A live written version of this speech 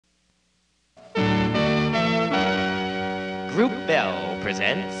Group Bell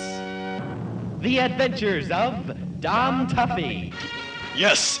presents The Adventures of Dom Tuffy.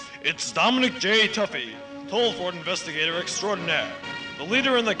 Yes, it's Dominic J. Tuffy, toll-forward investigator extraordinaire, the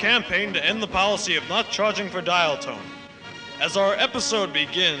leader in the campaign to end the policy of not charging for dial tone. As our episode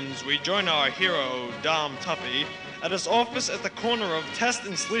begins, we join our hero, Dom Tuffy, at his office at the corner of Test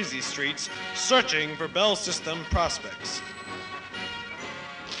and Sleazy Streets, searching for Bell System prospects.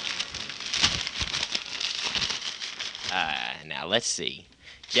 Now let's see.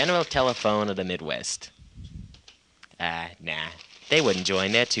 General Telephone of the Midwest. Nah. They wouldn't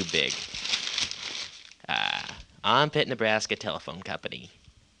join. They're too big. Armpit, Nebraska Telephone Company.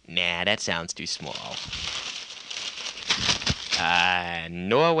 Nah, that sounds too small.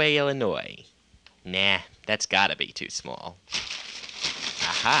 Norway, Illinois. Nah, that's gotta be too small.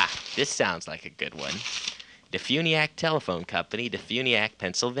 Aha, this sounds like a good one. Defuniak Telephone Company, Defuniak,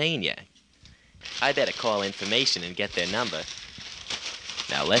 Pennsylvania. I better call information and get their number.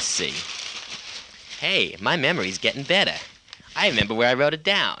 Now let's see. Hey, my memory's getting better. I remember where I wrote it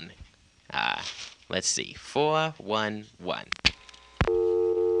down. Let's see. 411.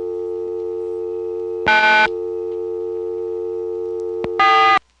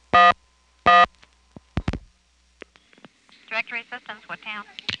 Directory Systems, what town?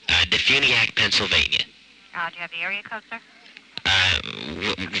 Defuniak, Pennsylvania. Do you have the area code, sir?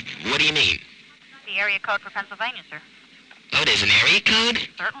 What do you mean? The area code for Pennsylvania, sir. Oh, there's an area code?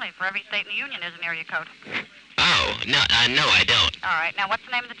 Certainly. For every state in the Union, there's an area code. Oh, no, I don't. All right. Now, what's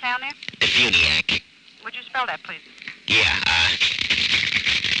the name of the town there? Defuniak. Would you spell that, please? Yeah,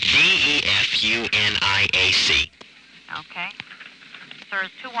 Defuniak. Okay. Sir,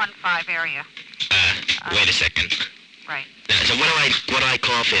 it's 215 area. Wait a second. Right. So what do I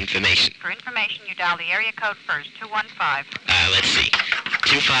call for information? For information, you dial the area code first, 215. Let's see.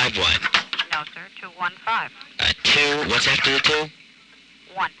 251. No, sir, 215. 2, what's after the 2?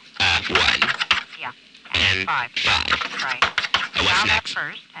 1. 1. Yeah. And 5. 5. Right. What's Dial that next?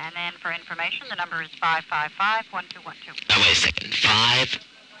 first, and then for information, the number is 555-1212. Wait a second. 5.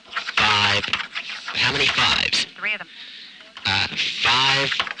 How many 5s? 3 of them.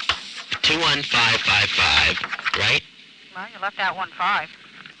 5. 21555, right? Well, you left out 15.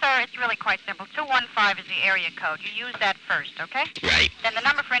 Sir, it's really quite simple. 215 is the area code. You use that first, okay? Right. Then the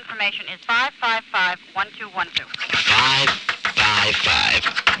number for information is 555-1212.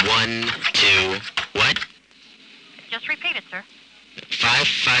 55512. What? Just repeat it, sir.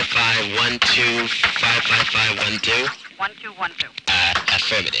 55512. 1212.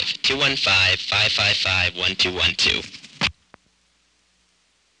 Affirmative. 215-555-1212.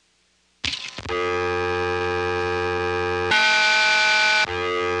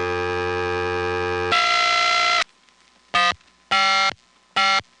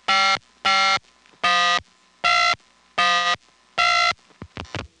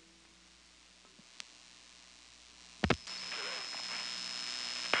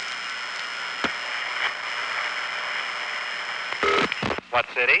 What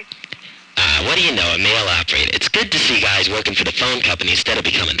city? What do you know, a mail operator. It's good to see guys working for the phone company instead of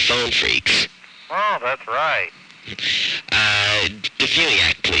becoming phone freaks. Oh, that's right.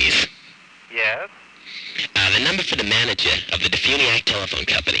 Defuniak, please. Yes? The number for the manager of the Defuniak Telephone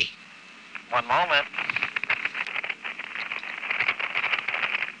Company. One moment.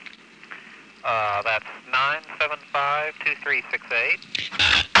 That's 975-2368.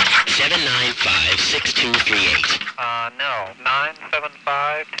 795-6238. No.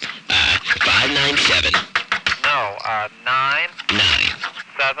 975... 597. No, 9...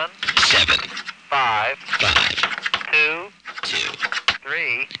 7... 7. 5... 5. 2... 2.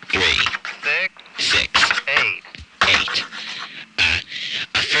 3... 3. 6... 6. 8... 8.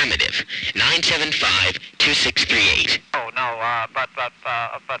 Affirmative. 975-2638. Oh, no, but...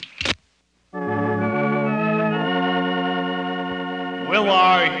 Will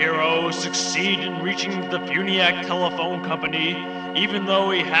our hero succeed in reaching the Defuniak Telephone Company even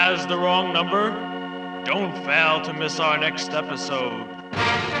though he has the wrong number? Don't fail to miss our next episode.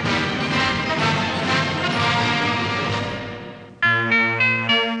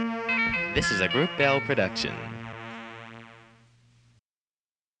 This is a Group Bell production.